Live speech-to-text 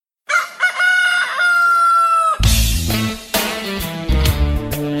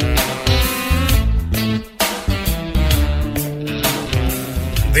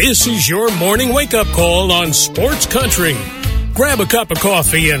This is your morning wake-up call on Sports Country. Grab a cup of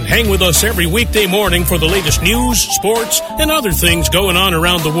coffee and hang with us every weekday morning for the latest news, sports, and other things going on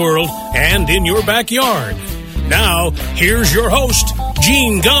around the world and in your backyard. Now, here's your host,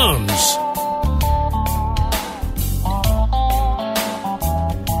 Gene Gumbs.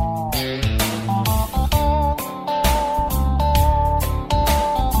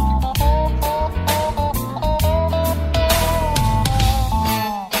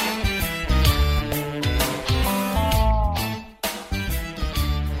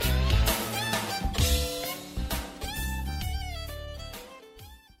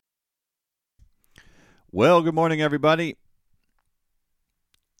 Well, good morning, everybody.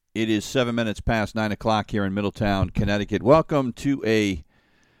 It is 7 minutes past 9 o'clock here in Middletown, Connecticut. Welcome to a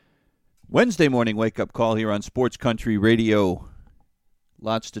Wednesday morning wake-up call here on Sports Country Radio.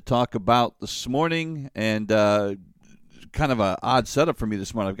 Lots to talk about this morning, and kind of an odd setup for me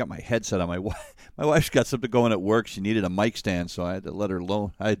this morning. I've got my headset on. My wife's got something going at work. She needed a mic stand, so I had to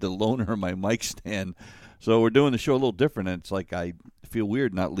loan her my mic stand. So we're doing the show a little different, and it's like I feel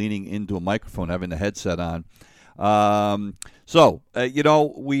weird not leaning into a microphone, having the headset on.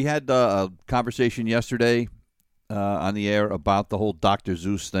 We had a conversation yesterday on the air about the whole Dr.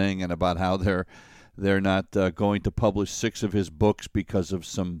 Seuss thing and about how they're not going to publish 6 of his books because of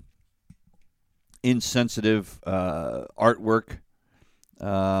some insensitive artwork.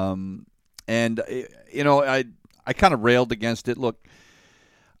 I kind of railed against it. Look,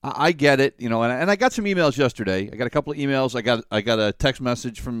 I get it, and I got some emails yesterday. I got a couple of emails. I got a text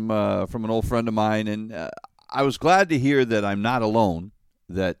message from an old friend of mine, and I was glad to hear that I'm not alone.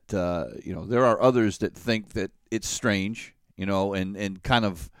 That there are others that think that it's strange, and kind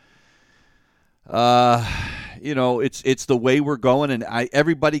of, it's the way we're going, and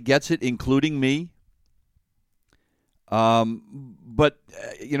everybody gets it, including me. But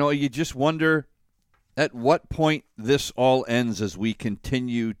you just wonder at what point this all ends as we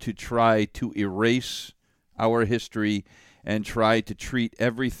continue to try to erase our history and try to treat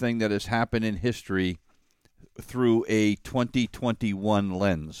everything that has happened in history through a 2021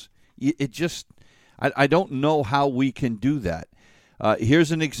 lens. I don't know how we can do that.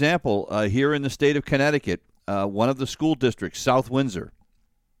 Here's an example. Here in the state of Connecticut, one of the school districts, South Windsor,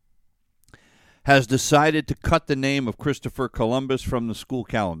 has decided to cut the name of Christopher Columbus from the school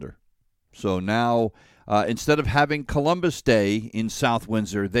calendar. So now, instead of having Columbus Day in South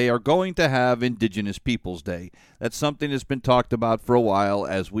Windsor, they are going to have Indigenous Peoples Day. That's something that's been talked about for a while,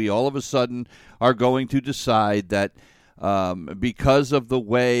 as we all of a sudden are going to decide that because of the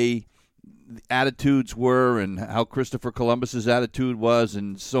way attitudes were and how Christopher Columbus's attitude was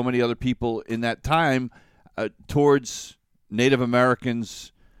and so many other people in that time towards Native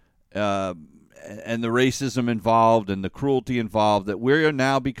Americans and the racism involved and the cruelty involved, that we are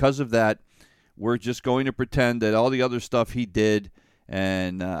now, because of that, we're just going to pretend that all the other stuff he did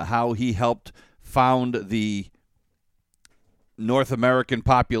and how he helped found the North American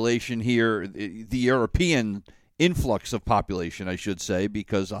population here, the European influx of population, I should say,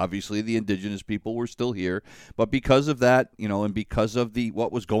 because obviously the indigenous people were still here. But because of that, and because of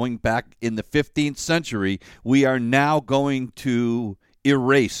what was going back in the 15th century, we are now going to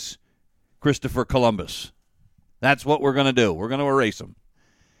erase Christopher Columbus. That's what we're going to do. We're going to erase him.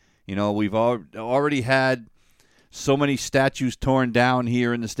 We've already had so many statues torn down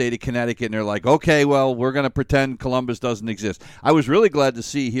here in the state of Connecticut, and they're like, okay, well, we're going to pretend Columbus doesn't exist. I was really glad to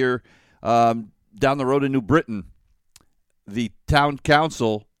see here down the road in New Britain, the town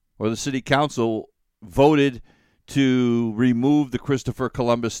council or the city council voted to remove the Christopher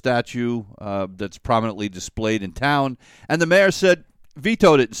Columbus statue that's prominently displayed in town, and the mayor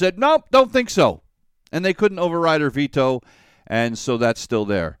vetoed it and said, nope, don't think so. And they couldn't override her veto, and so that's still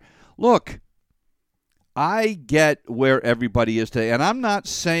there. Look, I get where everybody is today, and I'm not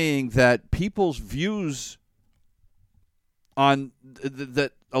saying that people's views on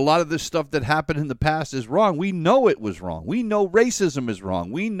that a lot of this stuff that happened in the past is wrong. We know it was wrong. We know racism is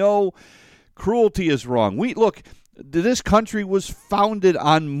wrong. We know cruelty is wrong. This country was founded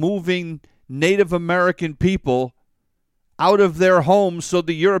on moving Native American people out of their homes so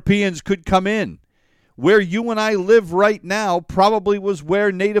the Europeans could come in. Where you and I live right now probably was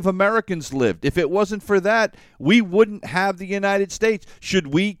where Native Americans lived. If it wasn't for that, we wouldn't have the United States.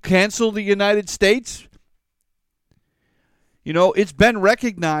 Should we cancel the United States? It's been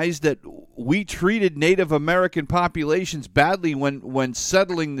recognized that we treated Native American populations badly when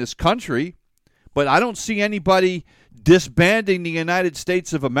settling this country, but I don't see anybody disbanding the United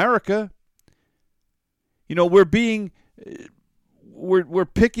States of America. We're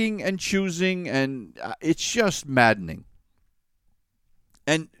picking and choosing, and it's just maddening.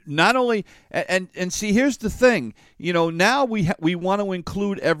 And not only and see, here's the thing. Now we want to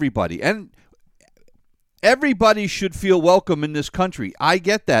include everybody, and everybody should feel welcome in this country. I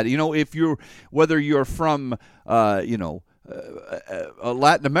get that. Whether you're from a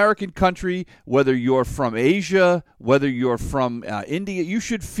Latin American country, whether you're from Asia, whether you're from India, you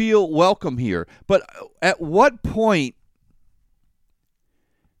should feel welcome here. But at what point,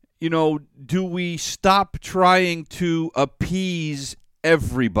 do we stop trying to appease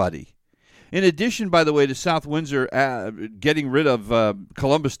everybody? In addition, by the way, to South Windsor getting rid of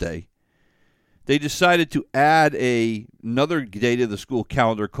Columbus Day, they decided to add another day to the school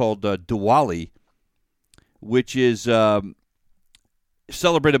calendar called Diwali, which is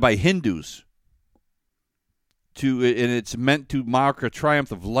celebrated by Hindus. And it's meant to mark a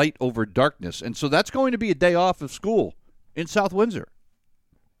triumph of light over darkness. And so that's going to be a day off of school in South Windsor.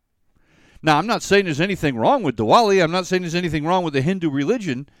 Now, I'm not saying there's anything wrong with Diwali. I'm not saying there's anything wrong with the Hindu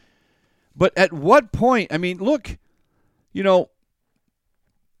religion. But at what point, look,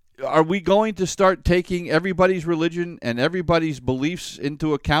 are we going to start taking everybody's religion and everybody's beliefs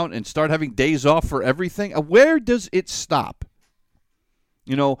into account and start having days off for everything? Where does it stop?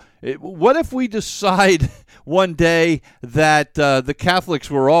 What if we decide one day that the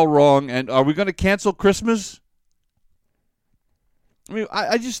Catholics were all wrong, and are we going to cancel Christmas?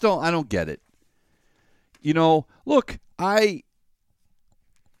 I just don't get it. Look, why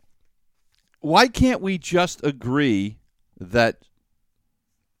can't we just agree that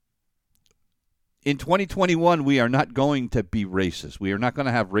in 2021 we are not going to be racist? We are not going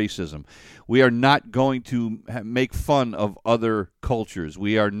to have racism. We are not going to make fun of other cultures.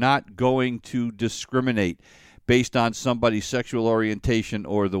 We are not going to discriminate based on somebody's sexual orientation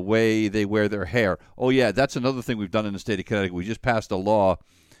or the way they wear their hair. Oh, yeah, that's another thing we've done in the state of Connecticut. We just passed a law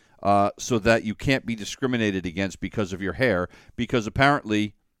so that you can't be discriminated against because of your hair, because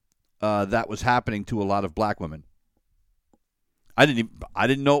apparently that was happening to a lot of black women. I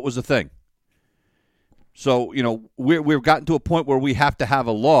didn't know it was a thing. So, we've gotten to a point where we have to have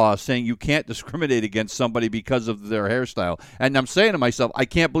a law saying you can't discriminate against somebody because of their hairstyle. And I'm saying to myself, I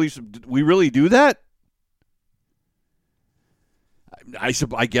can't believe we really do that.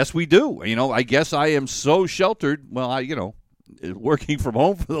 I guess we do. I guess I am so sheltered. Well, working from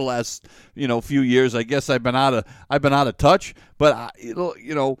home for the last, few years, I guess I've been out of touch. But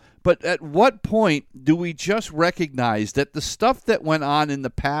but at what point do we just recognize that the stuff that went on in the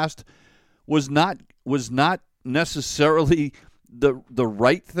past was not necessarily the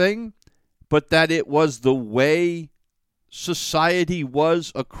right thing, but that it was the way society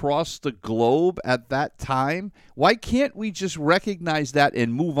was across the globe at that time? Why can't we just recognize that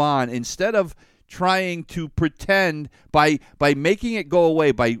and move on instead of trying to pretend by making it go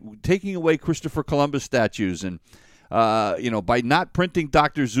away, by taking away Christopher Columbus statues and by not printing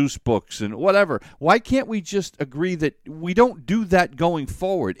Dr. Seuss books and whatever? Why can't we just agree that we don't do that going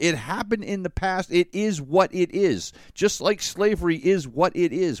forward? It happened in the past. It is what it is. Just like slavery is what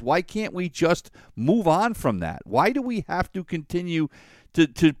it is. Why can't we just move on from that? Why do we have to continue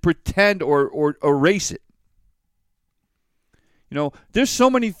to pretend or erase it? There's so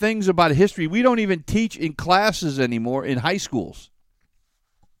many things about history we don't even teach in classes anymore in high schools.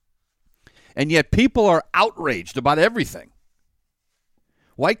 And yet people are outraged about everything.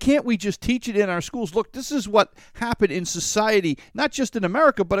 Why can't we just teach it in our schools? Look, this is what happened in society, not just in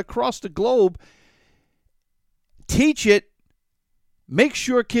America, but across the globe. Teach it, make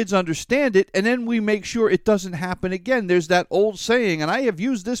sure kids understand it, and then we make sure it doesn't happen again. There's that old saying, and I have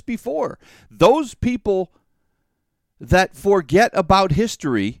used this before. Those people that forget about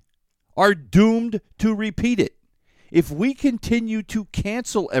history are doomed to repeat it. If we continue to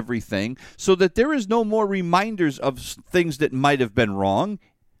cancel everything so that there is no more reminders of things that might have been wrong,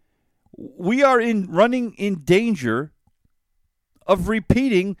 we are running in danger of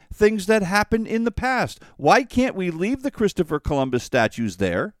repeating things that happened in the past. Why can't we leave the Christopher Columbus statues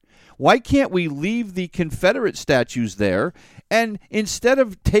there? Why can't we leave the Confederate statues there? And instead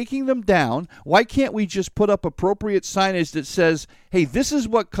of taking them down, why can't we just put up appropriate signage that says, hey, this is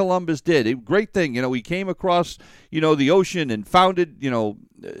what Columbus did. A great thing. He came across, the ocean and founded,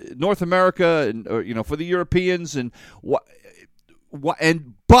 North America and, for the Europeans.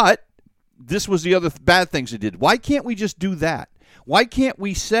 But this was the other bad things he did. Why can't we just do that? Why can't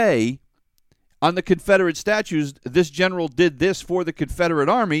we say on the Confederate statues, this general did this for the Confederate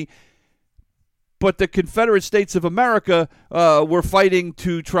Army, but the Confederate States of America were fighting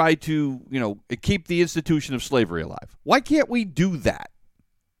to try to, keep the institution of slavery alive? Why can't we do that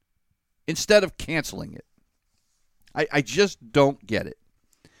instead of canceling it? I just don't get it.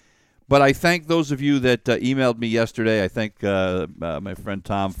 But I thank those of you that emailed me yesterday. I thank my friend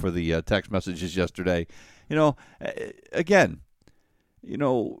Tom for the text messages yesterday. Again,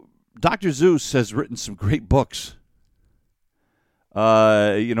 Dr. Zeus has written some great books.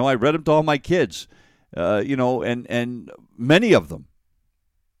 I read them to all my kids, and many of them.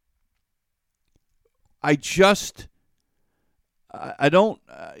 I don't,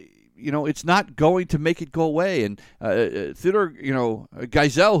 it's not going to make it go away. And Theodore,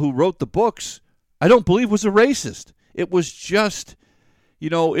 Geisel, who wrote the books, I don't believe was a racist. It was just,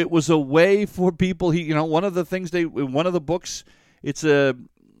 it was a way for people. One of the things in one of the books,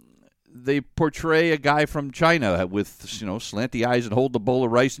 they portray a guy from China with, slanty eyes and hold a bowl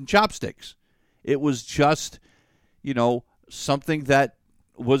of rice and chopsticks. It was just, something that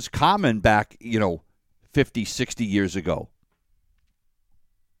was common back, 50, 60 years ago.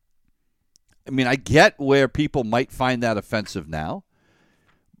 I mean, I get where people might find that offensive now.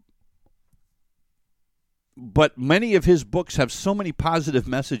 But many of his books have so many positive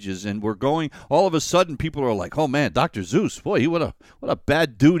messages, and all of a sudden people are like, oh, man, Dr. Zeus, boy, what a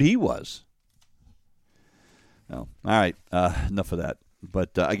bad dude he was. No. All right, enough of that.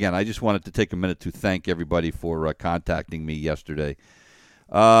 But, again, I just wanted to take a minute to thank everybody for contacting me yesterday.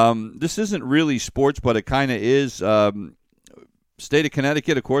 This isn't really sports, but it kind of is. State of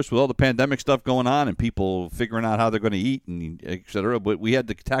Connecticut, of course, with all the pandemic stuff going on and people figuring out how they're going to eat and et cetera. But we had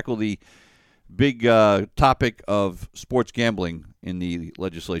to tackle the big topic of sports gambling in the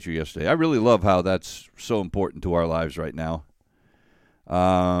legislature yesterday. I really love how that's so important to our lives right now.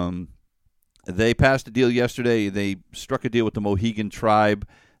 They passed a deal yesterday. They struck a deal with the Mohegan Tribe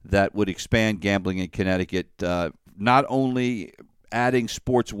that would expand gambling in Connecticut, not only adding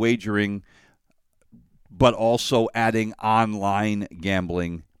sports wagering, but also adding online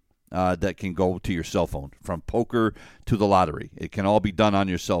gambling that can go to your cell phone, from poker to the lottery. It can all be done on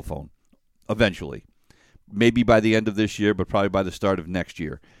your cell phone eventually. Maybe by the end of this year, but probably by the start of next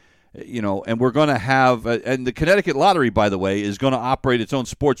year. And we're going to have, and the Connecticut Lottery, by the way, is going to operate its own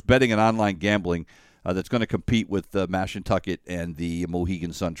sports betting and online gambling that's going to compete with Mashantucket and the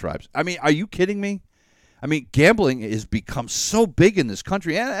Mohegan Sun Tribes. I mean, are you kidding me? I mean, gambling has become so big in this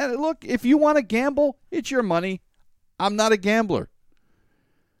country. And look, if you want to gamble, it's your money. I'm not a gambler.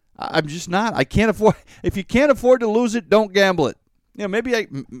 I'm just not. I can't afford. If you can't afford to lose it, don't gamble it.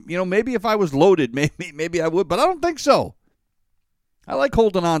 Maybe if I was loaded, maybe I would, but I don't think so. I like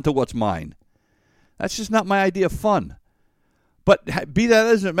holding on to what's mine. That's just not my idea of fun. But be that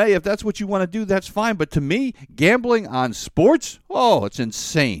as it may, if that's what you want to do, that's fine. But to me, gambling on sports, it's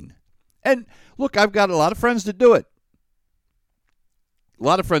insane. And look, I've got a lot of friends that do it.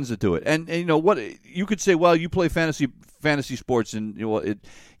 And what you could say, well, you play fantasy sports, and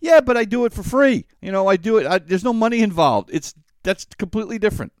but I do it for free. I do it. There's no money involved. That's completely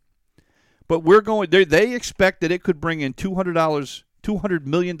different. But they expect that it could bring in $200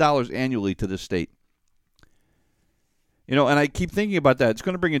 million annually to this state. And I keep thinking about that. It's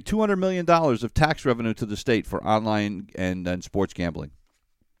going to bring in $200 million of tax revenue to the state for online and sports gambling.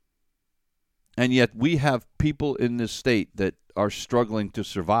 And yet we have people in this state that are struggling to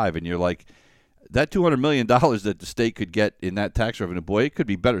survive. And you're like, that $200 million that the state could get in that tax revenue, boy, it could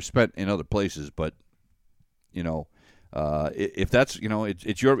be better spent in other places. But, if that's,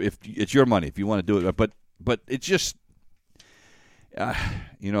 it's your money if you want to do it. But it's just,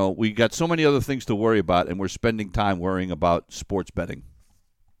 we got so many other things to worry about, and we're spending time worrying about sports betting.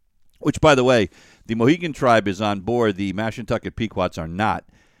 Which, by the way, the Mohegan Tribe is on board. The Mashantucket Pequots are not.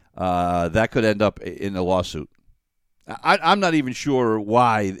 That could end up in a lawsuit. I'm not even sure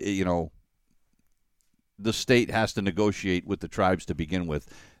why, the state has to negotiate with the tribes to begin with.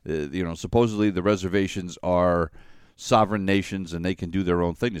 Supposedly the reservations are sovereign nations and they can do their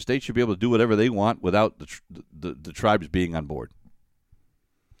own thing. The state should be able to do whatever they want without the tribes being on board.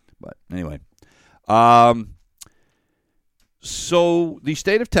 But anyway, so the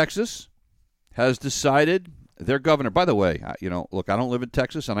state of Texas has decided their governor, by the way, look, I don't live in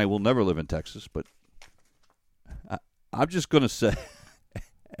Texas and I will never live in Texas, but I'm just going to say,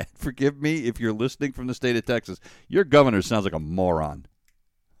 and forgive me if you're listening from the state of Texas, your governor sounds like a moron.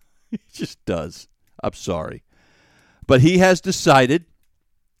 He just does. I'm sorry. But he has decided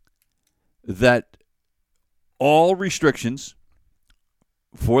that all restrictions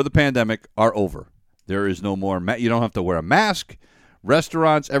for the pandemic are over. There is no more, you don't have to wear a mask,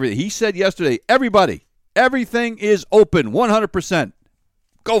 restaurants, everything. He said yesterday, everything is open 100%.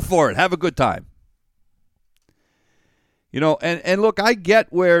 Go for it. Have a good time. And look, I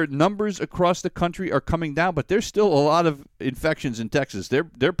get where numbers across the country are coming down, but there's still a lot of infections in Texas.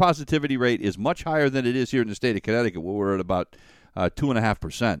 Their positivity rate is much higher than it is here in the state of Connecticut, where we're at about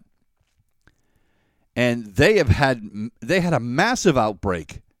 2.5%. And they had a massive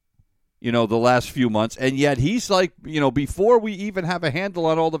outbreak, the last few months. And yet he's like, before we even have a handle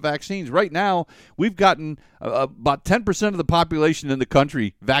on all the vaccines, right now we've gotten about 10% of the population in the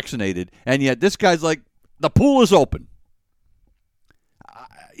country vaccinated. And yet this guy's like, the pool is open.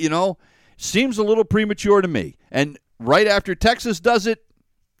 Seems a little premature to me. And right after Texas does it,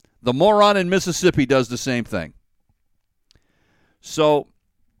 the moron in Mississippi does the same thing. So,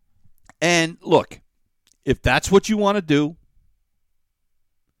 and look, if that's what you want to do,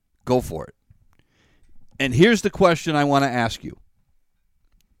 go for it. And here's the question I want to ask you.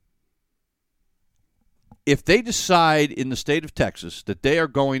 If they decide in the state of Texas that they are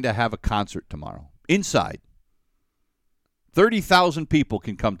going to have a concert tomorrow, inside, 30,000 people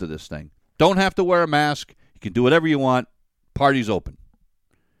can come to this thing. Don't have to wear a mask. You can do whatever you want. Party's open.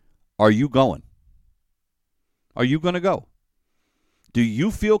 Are you going? Are you going to go? Do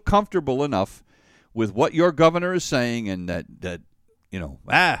you feel comfortable enough with what your governor is saying and that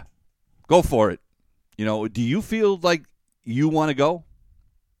go for it? Do you feel like you want to go?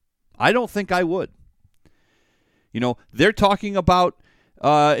 I don't think I would. They're talking about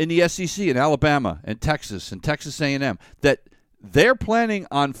in the SEC in Alabama and Texas A&M that they're planning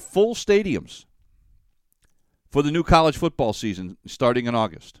on full stadiums for the new college football season starting in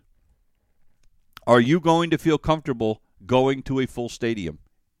August. Are you going to feel comfortable going to a full stadium?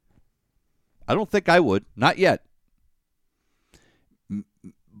 I don't think I would. Not yet.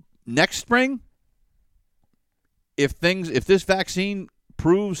 Next spring, if this vaccine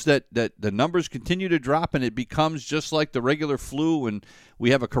proves that the numbers continue to drop and it becomes just like the regular flu and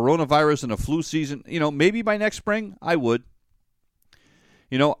we have a coronavirus and a flu season, maybe by next spring, I would.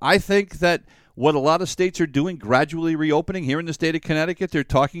 I think that what a lot of states are doing, gradually reopening here in the state of Connecticut, they're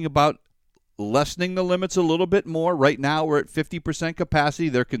talking about lessening the limits a little bit more. Right now, we're at 50% capacity.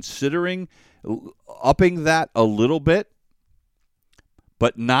 They're considering upping that a little bit,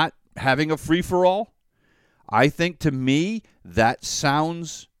 but not having a free-for-all. I think, to me, that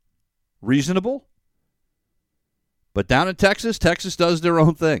sounds reasonable. But down in Texas does their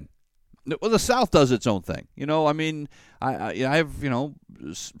own thing. Well, the South does its own thing. I have,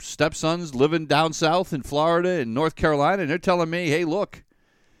 stepsons living down south in Florida and North Carolina, and they're telling me, hey, look,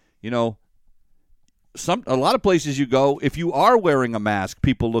 a lot of places you go, if you are wearing a mask,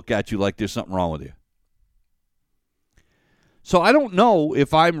 people look at you like there's something wrong with you. So I don't know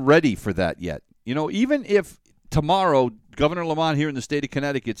if I'm ready for that yet. Even if tomorrow Governor Lamont here in the state of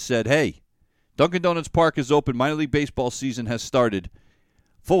Connecticut said, hey, Dunkin' Donuts Park is open, minor league baseball season has started,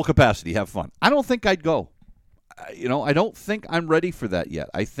 full capacity, have fun. I don't think I'd go. I don't think I'm ready for that yet.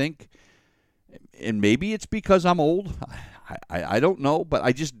 I think, and maybe it's because I'm old. I don't know, but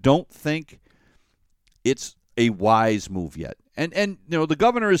I just don't think it's a wise move yet. And the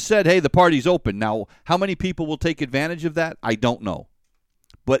governor has said, hey, the party's open. Now, how many people will take advantage of that? I don't know.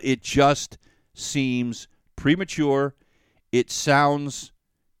 But it just seems premature. It sounds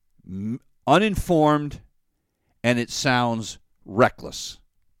uninformed, and it sounds reckless.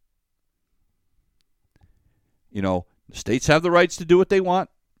 The states have the rights to do what they want.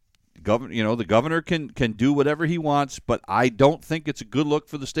 The governor can do whatever he wants, but I don't think it's a good look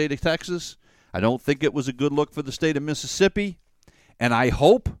for the state of Texas. I don't think it was a good look for the state of Mississippi. And I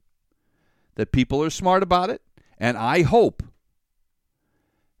hope that people are smart about it. And I hope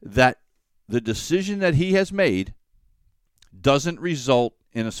that the decision that he has made doesn't result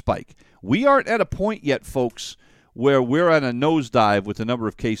in a spike. We aren't at a point yet, folks, where we're on a nosedive with the number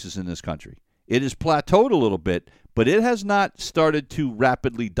of cases in this country. It has plateaued a little bit, but it has not started to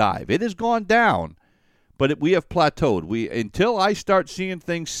rapidly dive. It has gone down, but we have plateaued. Until I start seeing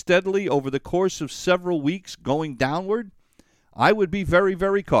things steadily over the course of several weeks going downward, I would be very,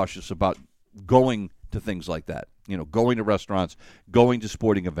 very cautious about going to things like that. Going to restaurants, going to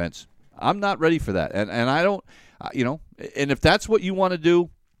sporting events. I'm not ready for that, and I don't. And if that's what you want to do,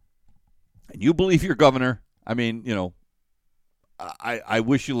 and you believe your governor, I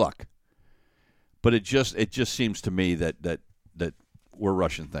wish you luck. But it just seems to me that we're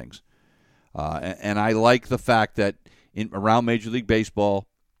rushing things, and I like the fact that around Major League Baseball,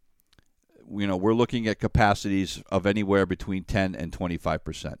 we're looking at capacities of anywhere between 10 and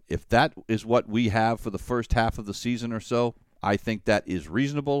 25%. If that is what we have for the first half of the season or so, I think that is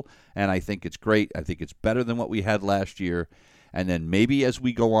reasonable, and I think it's great. I think it's better than what we had last year. And then maybe as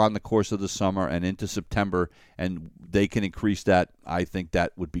we go on the course of the summer and into September, and they can increase that, I think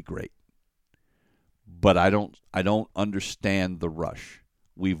that would be great. But I don't understand the rush.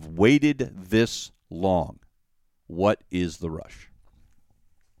 We've waited this long. What is the rush?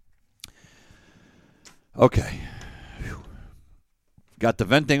 Okay. Got the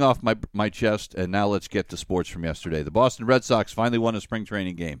venting off my chest, and now let's get to sports from yesterday. The Boston Red Sox finally won a spring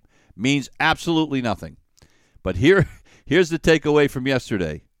training game. Means absolutely nothing. But here's the takeaway from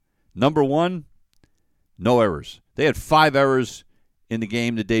yesterday. Number one, no errors. They had 5 errors in the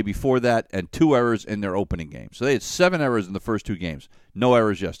game the day before that and 2 errors in their opening game. So they had 7 errors in the first 2 games. No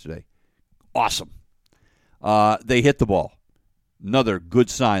errors yesterday. Awesome. They hit the ball. Another good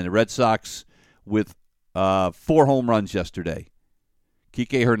sign. The Red Sox with 4 home runs yesterday.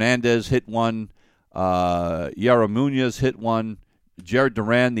 Kike Hernandez hit one. Yara Munoz hit one. Jared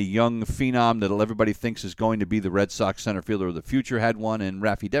Duran, the young phenom that everybody thinks is going to be the Red Sox center fielder of the future, had one, and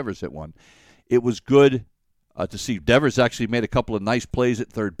Rafi Devers hit one. It was good to see. Devers actually made a couple of nice plays at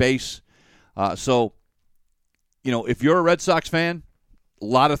third base. So, if you're a Red Sox fan, a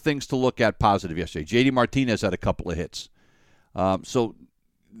lot of things to look at positive yesterday. J.D. Martinez had a couple of hits. So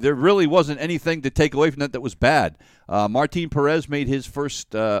there really wasn't anything to take away from that was bad. Martin Perez made his first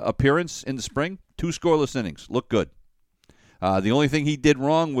appearance in the spring. 2 scoreless innings. Looked good. The only thing he did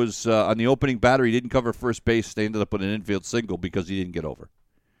wrong was on the opening batter, he didn't cover first base. They ended up with an infield single because he didn't get over.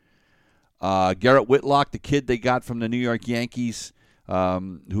 Garrett Whitlock, the kid they got from the New York Yankees,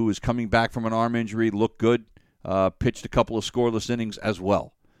 who is coming back from an arm injury, looked good. Pitched a couple of scoreless innings as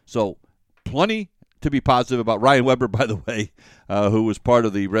well. So plenty to be positive about. Ryan Weber, by the way, who was part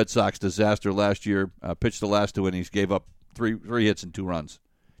of the Red Sox disaster last year, pitched the last 2 innings, gave up three hits and 2 runs.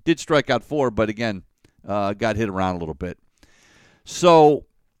 Did strike out 4, but again, got hit around a little bit. So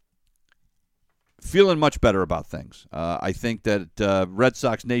feeling much better about things. I think that Red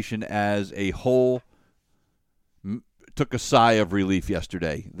Sox Nation as a whole took a sigh of relief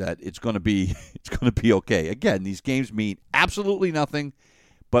yesterday that it's going to be okay. Again, these games mean absolutely nothing,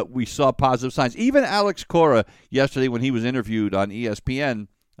 but we saw positive signs. Even Alex Cora yesterday, when he was interviewed on ESPN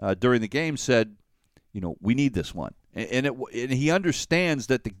during the game, said, we need this one, and he understands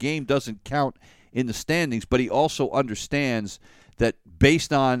that the game doesn't count in the standings, but he also understands that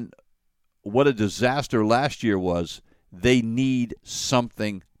based on what a disaster last year was, they need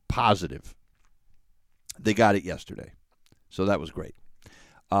something positive. They got it yesterday. So that was great.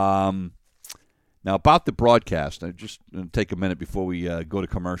 Now, about the broadcast, I just going to take a minute before we go to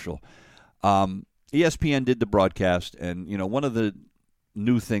commercial. ESPN did the broadcast, and, one of the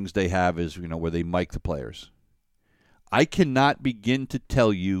new things they have is, where they mic the players. I cannot begin to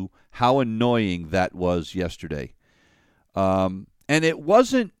tell you how annoying that was yesterday. And it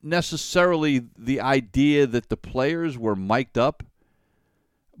wasn't necessarily the idea that the players were mic'd up,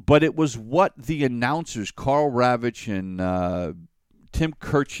 but it was what the announcers, Carl Ravitch and Tim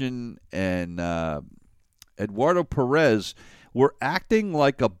Kirchin and Eduardo Perez, were acting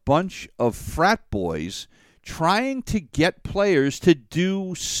like a bunch of frat boys trying to get players to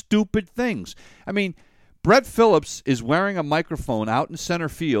do stupid things. I mean, Brett Phillips is wearing a microphone out in center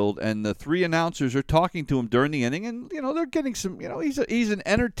field, and the 3 announcers are talking to him during the inning, and, they're getting some, he's an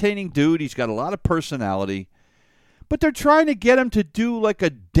entertaining dude. He's got a lot of personality. But they're trying to get him to do like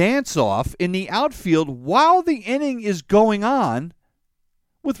a dance-off in the outfield while the inning is going on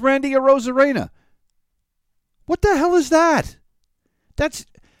with Randy Arozarena. What the hell is that?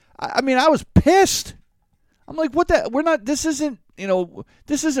 I was pissed. I'm like, we're not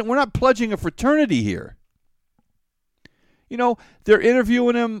pledging a fraternity here. They're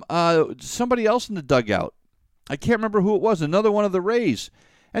interviewing him, somebody else in the dugout. I can't remember who it was, another one of the Rays.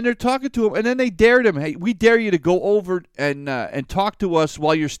 And they're talking to him, and then they dared him, hey, we dare you to go over and talk to us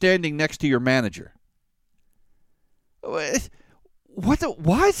while you're standing next to your manager. What?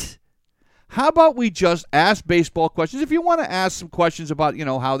 How about we just ask baseball questions? If you want to ask some questions about,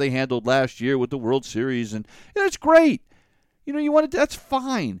 how they handled last year with the World Series, and it's great. You want to, that's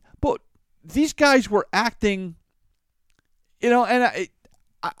fine. But these guys were acting, and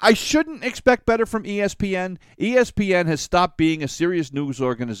I shouldn't expect better from ESPN. ESPN has stopped being a serious news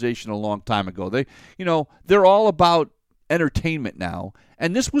organization a long time ago. They're all about entertainment now,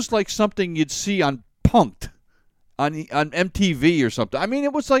 and this was like something you'd see on Punk'd on MTV or something. I mean,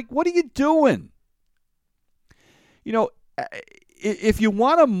 it was like, what are you doing? If you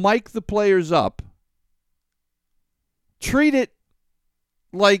want to mic the players up, treat it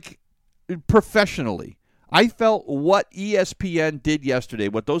like professionally. I felt what ESPN did yesterday,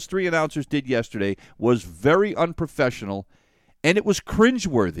 what those 3 announcers did yesterday, was very unprofessional, and it was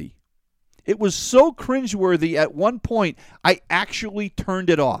cringeworthy. It was so cringeworthy at one point, I actually turned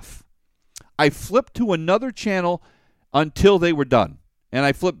it off. I flipped to another channel until they were done, and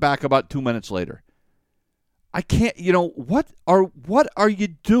I flipped back about 2 minutes later. I can't, what are you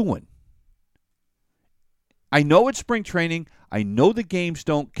doing? I know it's spring training. I know the games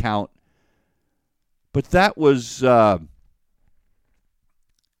don't count. But that was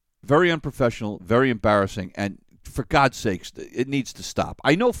Very unprofessional, very embarrassing, and for God's sakes, it needs to stop.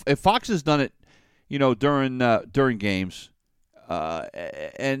 I know if Fox has done it, during games,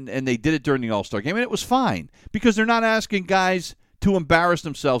 and they did it during the All-Star game, and it was fine because they're not asking guys to embarrass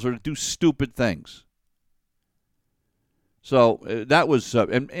themselves or to do stupid things. So that was,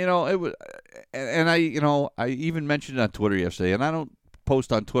 it was, and I even mentioned it on Twitter yesterday, and I don't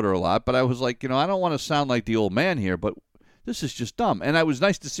post on Twitter a lot, but I was like, I don't want to sound like the old man here, but this is just dumb. And it was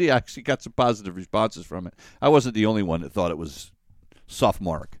nice to see I actually got some positive responses from it. I wasn't the only one that thought it was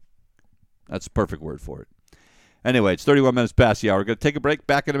sophomoric. That's the perfect word for it. Anyway, it's 31 minutes past the hour. We're going to take a break.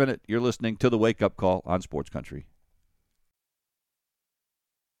 Back in a minute. You're listening to the Wake Up Call on Sports Country.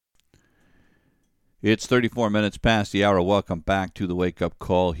 It's 34 minutes past the hour. Welcome back to the Wake Up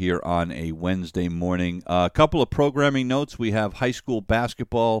Call here on a Wednesday morning. A couple of programming notes. We have high school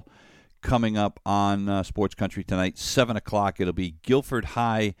basketball coming up on Sports Country tonight, 7 o'clock. It'll be Guilford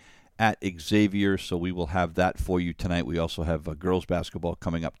High at Xavier, so we will have that for you tonight. We also have girls basketball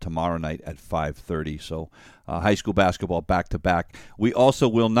coming up tomorrow night at 5:30. So high school basketball back-to-back. We also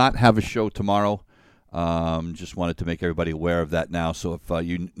will not have a show tomorrow. Just wanted to make everybody aware of that now. So if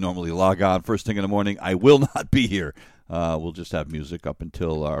you normally log on first thing in the morning, I will not be here. We'll just have music up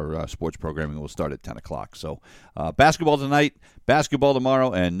until our sports programming will start at 10 o'clock. So basketball tonight, basketball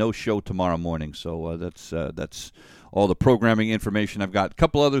tomorrow, and no show tomorrow morning. So that's all the programming information I've got. A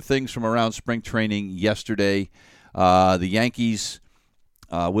couple other things from around spring training yesterday. The Yankees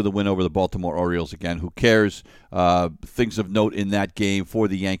with a win over the Baltimore Orioles again. Who cares? Things of note in that game for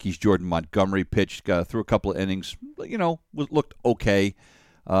the Yankees. Jordan Montgomery pitched through a couple of innings. Looked okay.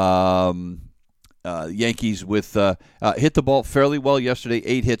 Yankees with hit the ball fairly well yesterday.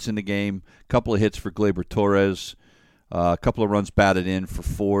 8 hits in the game. A couple of hits for Gleyber Torres. A couple of runs batted in for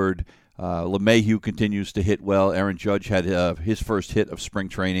Ford. LeMahieu continues to hit well. Aaron Judge had his first hit of spring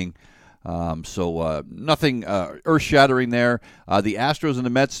training. So nothing earth-shattering there. The Astros and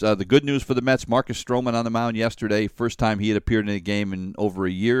the Mets, the good news for the Mets, Marcus Stroman on the mound yesterday. First time he had appeared in a game in over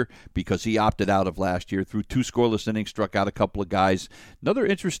a year because he opted out of last year. Threw 2 scoreless innings, struck out a couple of guys. Another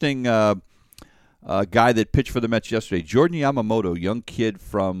interesting guy that pitched for the Mets yesterday, Jordan Yamamoto, young kid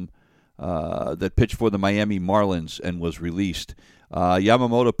from that pitched for the Miami Marlins and was released.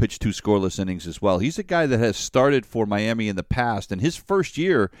 Yamamoto pitched 2 scoreless innings as well. He's a guy that has started for Miami in the past, and his first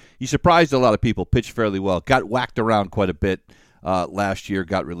year, he surprised a lot of people, pitched fairly well. Got whacked around quite a bit last year,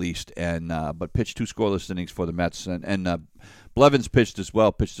 got released, and but pitched 2 scoreless innings for the Mets. And Blevins pitched as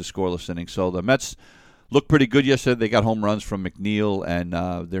well, pitched a scoreless inning. So the Mets looked pretty good yesterday. They got home runs from McNeil and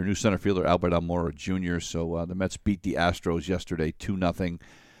their new center fielder, Albert Almora Jr. So the Mets beat the Astros yesterday 2-0.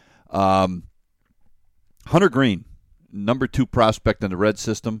 Hunter Green, number 2 prospect in the Red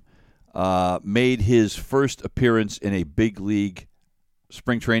system, made his first appearance in a big league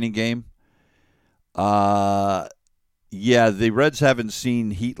spring training game. The Reds haven't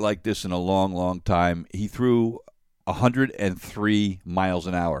seen heat like this in a long, long time. He threw 103 miles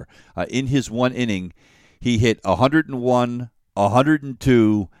an hour. In his one inning, he hit 101,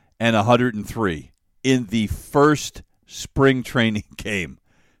 102, and 103 in the first spring training game.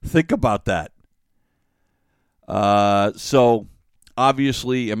 Think about that. So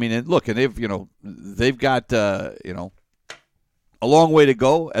obviously, I mean, and look, and they've got a long way to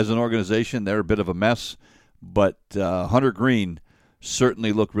go as an organization. They're a bit of a mess, but Hunter Green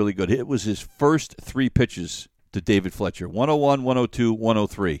certainly looked really good. It was his first 3 pitches to David Fletcher: 101, 102,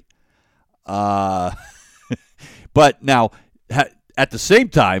 103. But now, at the same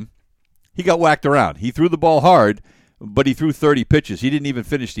time, he got whacked around. He threw the ball hard, but he threw 30 pitches. He didn't even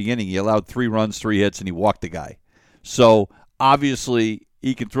finish the inning. He allowed 3 runs, 3 hits, and he walked the guy. So, obviously,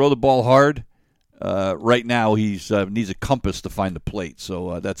 he can throw the ball hard. Right now, he needs a compass to find the plate,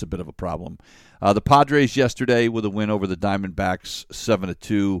 so that's a bit of a problem. The Padres yesterday with a win over the Diamondbacks,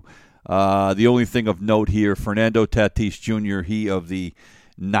 7-2. The only thing of note here, Fernando Tatis Jr., he of the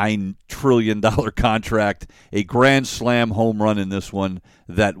 $9 trillion contract, a grand slam home run in this one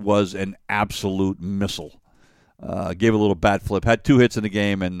that was an absolute missile. Gave a little bat flip, had 2 hits in the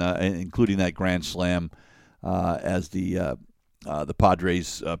game, and including that grand slam as the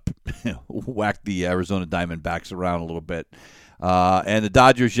Padres whacked the Arizona Diamondbacks around a little bit. And the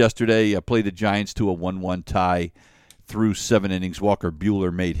Dodgers yesterday played the Giants to a 1-1 tie through 7 innings. Walker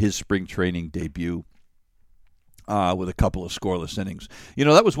Buehler made his spring training debut with a couple of scoreless innings.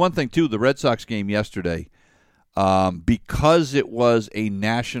 That was one thing, too, the Red Sox game yesterday, because it was a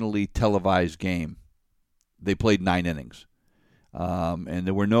nationally televised game, they played 9 innings. And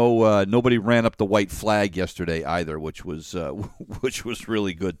there were nobody ran up the white flag yesterday either, which was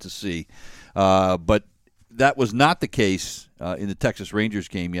really good to see. But that was not the case in the Texas Rangers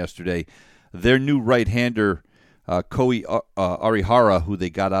game yesterday. Their new right-hander, Koi Arihara, who they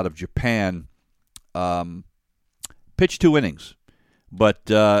got out of Japan, pitched 2 innings, but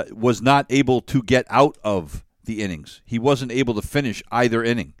was not able to get out of the innings. He wasn't able to finish either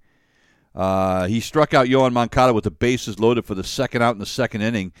inning. He struck out Yohan Moncada with the bases loaded for the second out in the second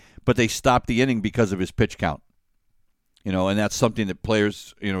inning, but they stopped the inning because of his pitch count. And that's something that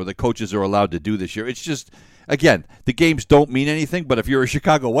players, the coaches are allowed to do this year. It's just, again, the games don't mean anything, but if you're a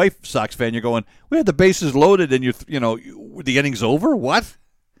Chicago White Sox fan, you're going, we had the bases loaded and the inning's over? What?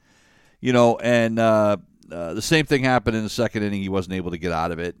 And the same thing happened in the second inning. He wasn't able to get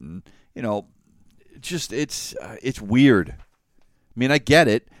out of it. And, it's weird. I mean, I get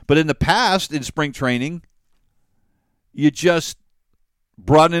it. But in the past, in spring training, you just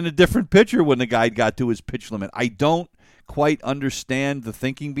brought in a different pitcher when the guy got to his pitch limit. I don't quite understand the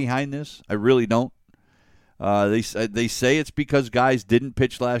thinking behind this. I really don't. They say it's because guys didn't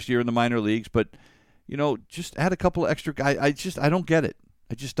pitch last year in the minor leagues, but, just add a couple of extra guys. I don't get it.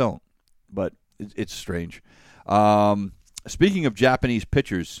 I just don't. But it's strange. Speaking of Japanese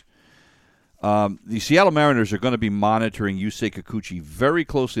pitchers, the Seattle Mariners are going to be monitoring Yusei Kikuchi very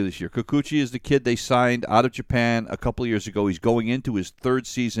closely this year. Kikuchi is the kid they signed out of Japan a couple of years ago. He's going into his 3rd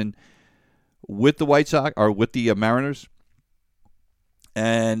season with the White Sox or with the Mariners,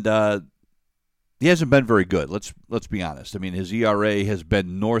 and he hasn't been very good. Let's be honest. I mean, his ERA has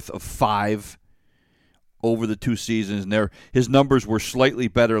been north of 5 over the 2 seasons, and his numbers were slightly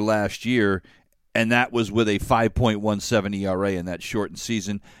better last year, and that was with a 5.17 ERA in that shortened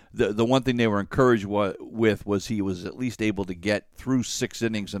season. The one thing they were encouraged with was he was at least able to get through 6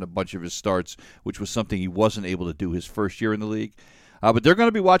 innings in a bunch of his starts, which was something he wasn't able to do his first year in the league. But they're going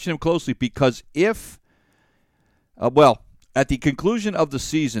to be watching him closely because at the conclusion of the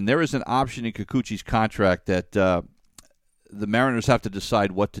season, there is an option in Kikuchi's contract that the Mariners have to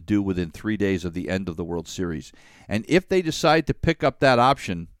decide what to do within 3 days of the end of the World Series. And if they decide to pick up that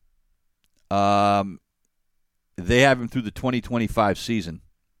option, they have him through the 2025 season.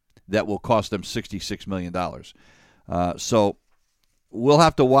 That will cost them $66 million. So we'll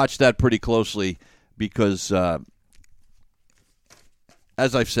have to watch that pretty closely because, as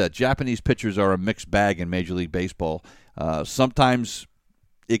I've said, Japanese pitchers are a mixed bag in Major League Baseball. Sometimes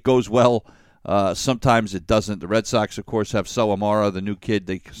it goes well. Sometimes it doesn't. The Red Sox, of course, have Sawamura, the new kid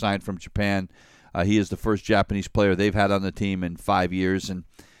they signed from Japan. He is the first Japanese player they've had on the team in 5 years, and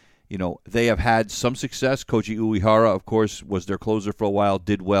they have had some success. Koji Uehara, of course, was their closer for a while,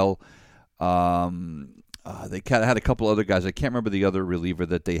 did well. They had a couple other guys. I can't remember the other reliever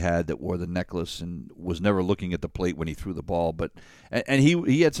that they had that wore the necklace and was never looking at the plate when he threw the ball. And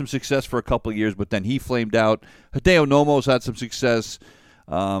he had some success for a couple of years, but then he flamed out. Hideo Nomo's had some success.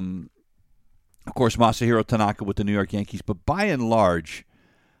 Of course, Masahiro Tanaka with the New York Yankees. But by and large,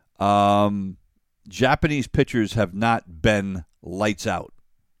 Japanese pitchers have not been lights out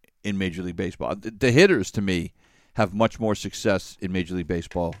in Major League Baseball. The hitters, to me, have much more success in Major League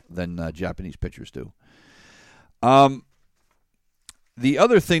Baseball than Japanese pitchers do. The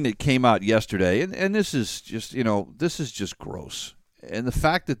other thing that came out yesterday, and this is just gross. And the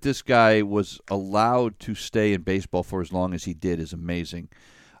fact that this guy was allowed to stay in baseball for as long as he did is amazing.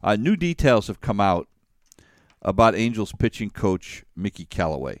 New details have come out about Angels pitching coach Mickey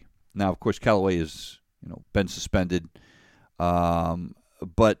Callaway. Now, of course, Callaway has been suspended,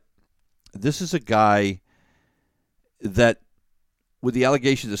 but this is a guy that, with the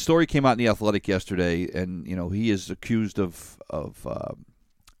allegations, the story came out in The Athletic yesterday, and he is accused of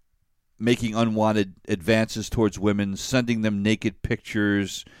making unwanted advances towards women, sending them naked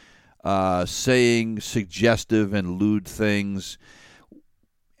pictures, saying suggestive and lewd things.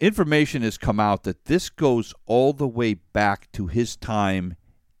 Information has come out that this goes all the way back to his time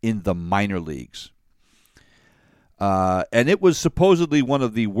in the minor leagues. And it was supposedly one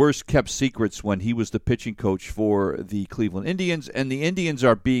of the worst-kept secrets when he was the pitching coach for the Cleveland Indians, and the Indians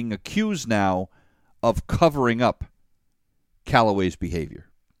are being accused now of covering up Callaway's behavior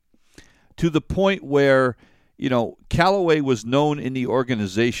to the point where, Callaway was known in the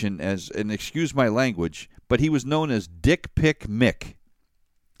organization as, and excuse my language, but he was known as Dick Pick Mick.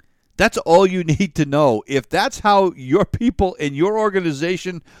 That's all you need to know. If that's how your people in your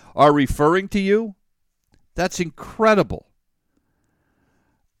organization are referring to you, that's incredible.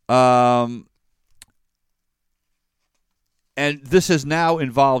 And this has now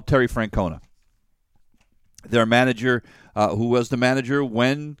involved Terry Francona, their manager, who was the manager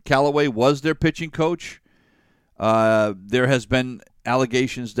when Callaway was their pitching coach. There has been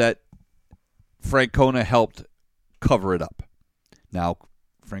allegations that Francona helped cover it up. Now,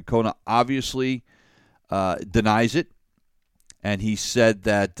 Francona obviously denies it, and he said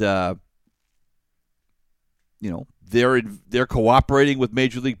that they're cooperating with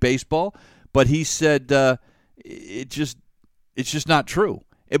Major League Baseball, but he said it's just not true.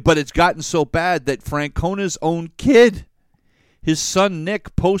 But it's gotten so bad that Francona's own kid, his son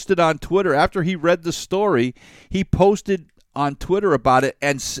Nick, posted on Twitter after he read the story. He posted on Twitter about it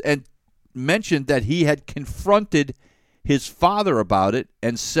and mentioned that he had confronted his father about it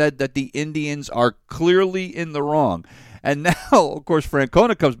and said that the Indians are clearly in the wrong. And now, of course,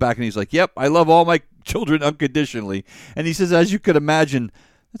 Francona comes back and he's like, yep, I love all my children unconditionally. And he says, as you could imagine,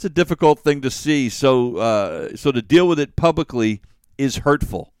 that's a difficult thing to see. So to deal with it publicly is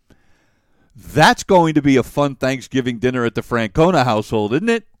hurtful. That's going to be a fun Thanksgiving dinner at the Francona household, isn't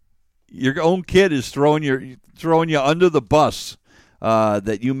it? Your own kid is throwing you under the bus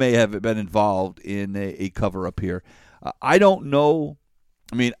that you may have been involved in a cover-up here. I don't know.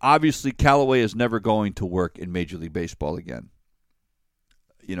 I mean, obviously, Callaway is never going to work in Major League Baseball again.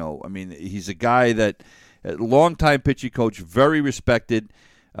 He's a guy that, longtime pitching coach, very respected,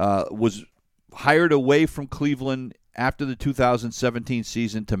 was hired away from Cleveland after the 2017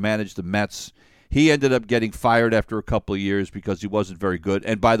 season to manage the Mets. He ended up getting fired after a couple of years because he wasn't very good.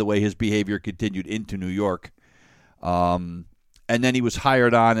 And by the way, his behavior continued into New York. And then he was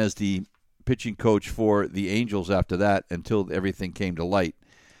hired on as the pitching coach for the Angels after that until everything came to light.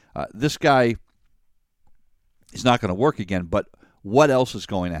 This guy is not going to work again, but what else is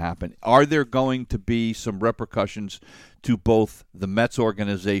going to happen? Are there going to be some repercussions to both the Mets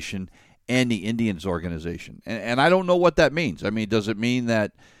organization and the Indians organization? And I don't know what that means. I mean, does it mean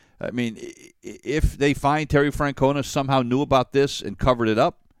that, if they find Terry Francona somehow knew about this and covered it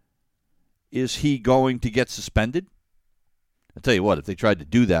up, is he going to get suspended? I'll tell you what, if they tried to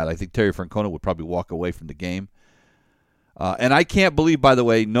do that, I think Terry Francona would probably walk away from the game. And I can't believe, by the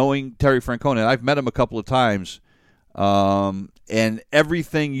way, knowing Terry Francona, and I've met him a couple of times, and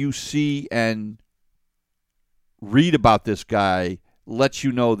everything you see and read about this guy lets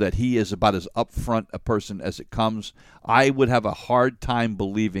you know that he is about as upfront a person as it comes. I would have a hard time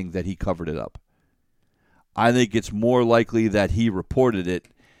believing that he covered it up. I think it's more likely that he reported it,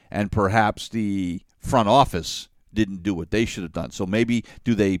 and perhaps the front office didn't do what they should have done. So maybe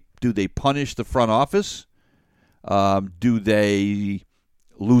do they punish the front office? Do they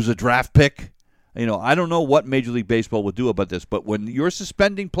lose a draft pick? I don't know what Major League Baseball will do about this, but when you're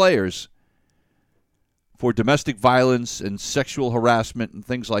suspending players for domestic violence and sexual harassment and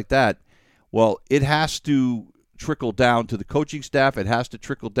things like that, well, it has to trickle down to the coaching staff. It has to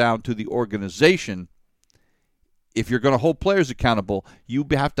trickle down to the organization. If you're going to hold players accountable, you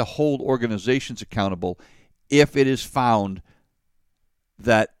have to hold organizations accountable if it is found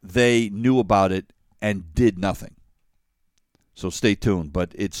that they knew about it and did nothing. So stay tuned.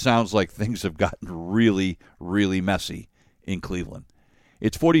 But it sounds like things have gotten really, really messy in Cleveland.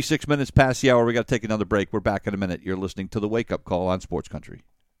 It's 46 minutes past the hour. We got to take another break. We're back in a minute. You're listening to the Wake Up Call on Sports Country.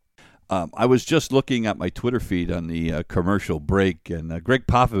 I was just looking at my Twitter feed on the commercial break, and Greg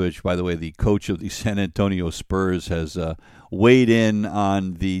Popovich, by the way, the coach of the San Antonio Spurs, has weighed in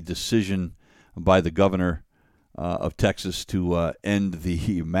on the decision by the governor of Texas to end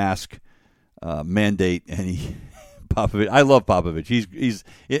the mask mandate. And Popovich, I love Popovich. He's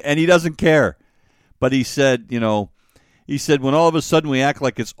and he doesn't care, but he said, when all of a sudden we act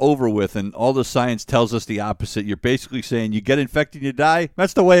like it's over with and all the science tells us the opposite, you're basically saying you get infected, you die.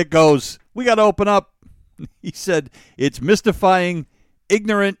 That's the way it goes. We got to open up. He said it's mystifying,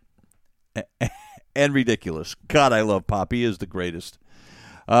 ignorant, and ridiculous. God, I love Pop. He is the greatest.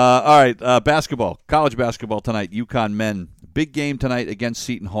 All right, basketball, college basketball tonight. UConn men, big game tonight against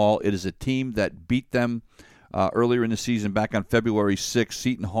Seton Hall. It is a team that beat them earlier in the season back on February 6th.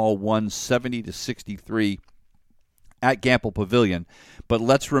 Seton Hall won 70-63 at Gamble Pavilion. But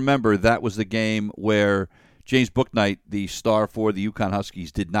let's remember that was the game where James Bouknight, the star for the UConn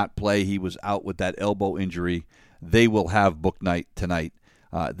Huskies, did not play. He was out with that elbow injury. They will have Bouknight tonight.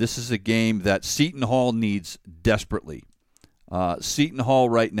 This is a game that Seton Hall needs desperately. Seton Hall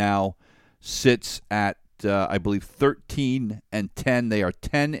right now sits at, I believe, 13-10. They are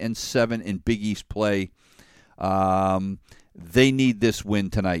 10-7 in Big East play. They need this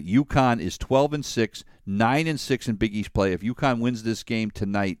win tonight. UConn is 12-6, 9-6 in Big East play. If UConn wins this game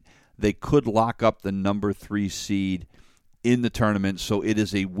tonight, they could lock up the number 3 seed in the tournament. So it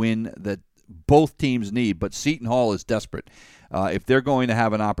is a win that both teams need. But Seton Hall is desperate. If they're going to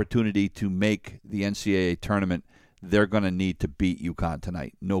have an opportunity to make the NCAA tournament, they're going to need to beat UConn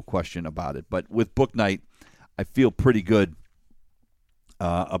tonight. No question about it. But with Bouknight, I feel pretty good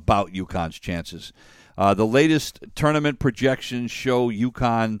about UConn's chances. The latest tournament projections show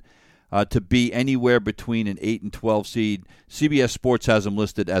UConn to be anywhere between an 8 and 12 seed. CBS Sports has them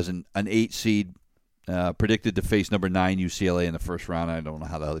listed as an 8 seed, predicted to face number 9 UCLA in the first round. I don't know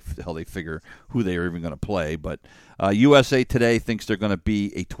how the hell they figure who they are even going to play, but USA Today thinks they're going to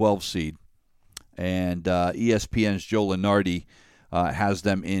be a 12 seed, and ESPN's Joe Lunardi has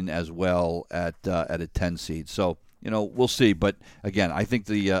them in as well at a 10 seed. So we'll see. But again, I think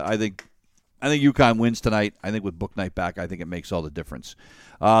I think UConn wins tonight. I think with Book Night back, I think it makes all the difference.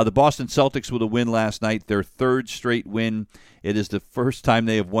 The Boston Celtics with a win last night, their third straight win. It is the first time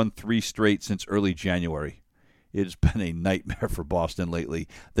they have won 3 straight since early January. It has been a nightmare for Boston lately.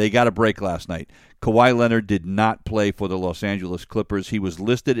 They got a break last night. Kawhi Leonard did not play for the Los Angeles Clippers. He was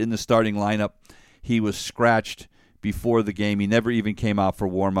listed in the starting lineup. He was scratched before the game. He never even came out for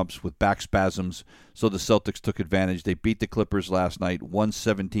warm-ups with back spasms, so the Celtics took advantage. They beat the Clippers last night,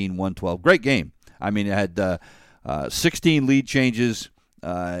 117-112. Great game. I mean, it had 16 lead changes.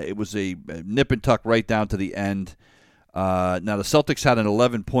 It was a nip and tuck right down to the end. Now, the Celtics had an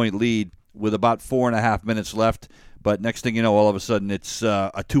 11-point lead with about 4.5 minutes left, but next thing you know, all of a sudden, it's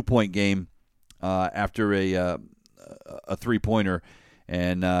a 2-point game after a three-pointer.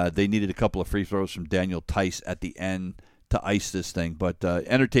 And they needed a couple of free throws from Daniel Tice at the end to ice this thing. But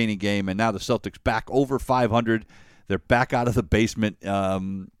entertaining game, and now the Celtics back over 500. They're back out of the basement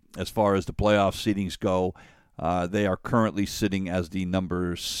as far as the playoff seedings go. They are currently sitting as the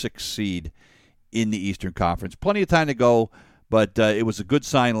number 6 seed in the Eastern Conference. Plenty of time to go, but it was a good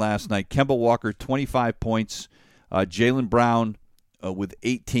sign last night. Kemba Walker, 25 points. Jaylen Brown with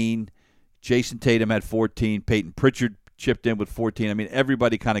 18. Jason Tatum had 14. Peyton Pritchard chipped in with 14. I mean,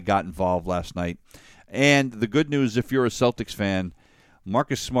 everybody kind of got involved last night. And the good news, if you're a Celtics fan,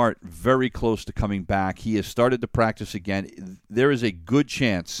 Marcus Smart very close to coming back. He has started to practice again. There is a good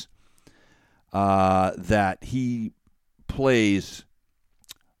chance that he plays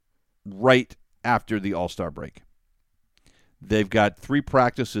right after the All-Star break. They've got 3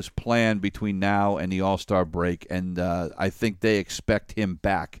 practices planned between now and the All-Star break, and I think they expect him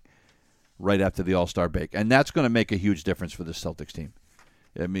back right after the All-Star break. And that's going to make a huge difference for the Celtics team.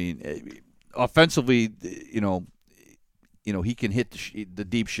 I mean, offensively, he can hit the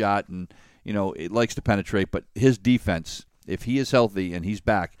deep shot and, it likes to penetrate. But his defense, if he is healthy and he's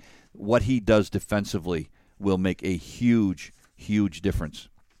back, what he does defensively will make a huge, huge difference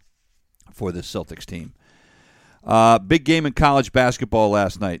for the Celtics team. Big game in college basketball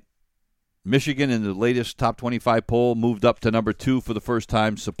last night. Michigan, in the latest top 25 poll, moved up to number 2 for the first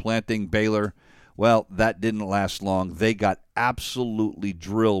time, supplanting Baylor. Well, that didn't last long. They got absolutely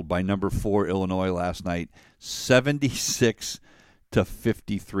drilled by number 4 Illinois last night,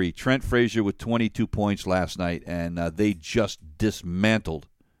 76-53. Trent Frazier with 22 points last night, and they just dismantled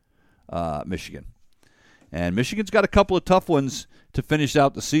Michigan. And Michigan's got a couple of tough ones to finish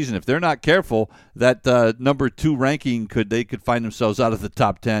out the season. If they're not careful, that number 2 ranking they could find themselves out of the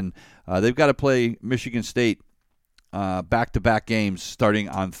top 10. They've got to play Michigan State back-to-back games starting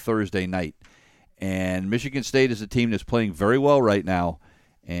on Thursday night. And Michigan State is a team that's playing very well right now,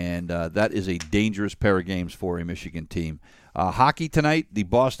 and that is a dangerous pair of games for a Michigan team. Hockey tonight, the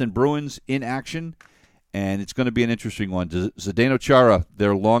Boston Bruins in action, and it's going to be an interesting one. Zdeno Chara,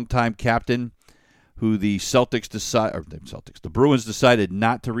 their longtime captain, who the Bruins decided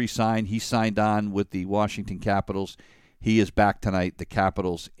not to re-sign. He signed on with the Washington Capitals. He is back tonight, the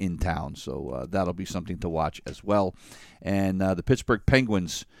Capitals in town, so that'll be something to watch as well. And the Pittsburgh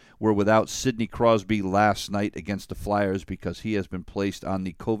Penguins were without Sidney Crosby last night against the Flyers because he has been placed on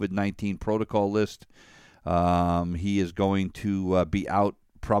the COVID-19 protocol list. He is going to be out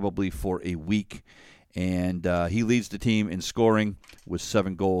probably for a week, and he leads the team in scoring with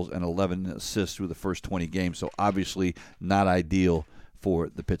 7 goals and 11 assists through the first 20 games, so obviously not ideal for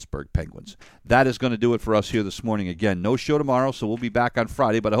the Pittsburgh Penguins. That is going to do it for us here this morning. Again, no show tomorrow, so we'll be back on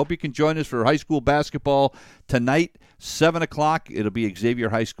Friday, but I hope you can join us for high school basketball tonight, 7 o'clock. It'll be Xavier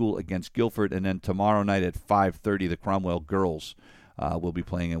High School against Guilford, and then tomorrow night at 5:30, the Cromwell girls will be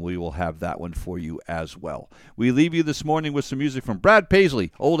playing, and we will have that one for you as well. We leave you this morning with some music from Brad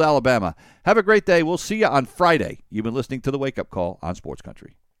Paisley, Old Alabama. Have a great day. We'll see you on Friday. You've been listening to The Wake Up Call on Sports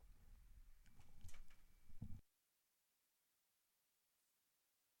Country.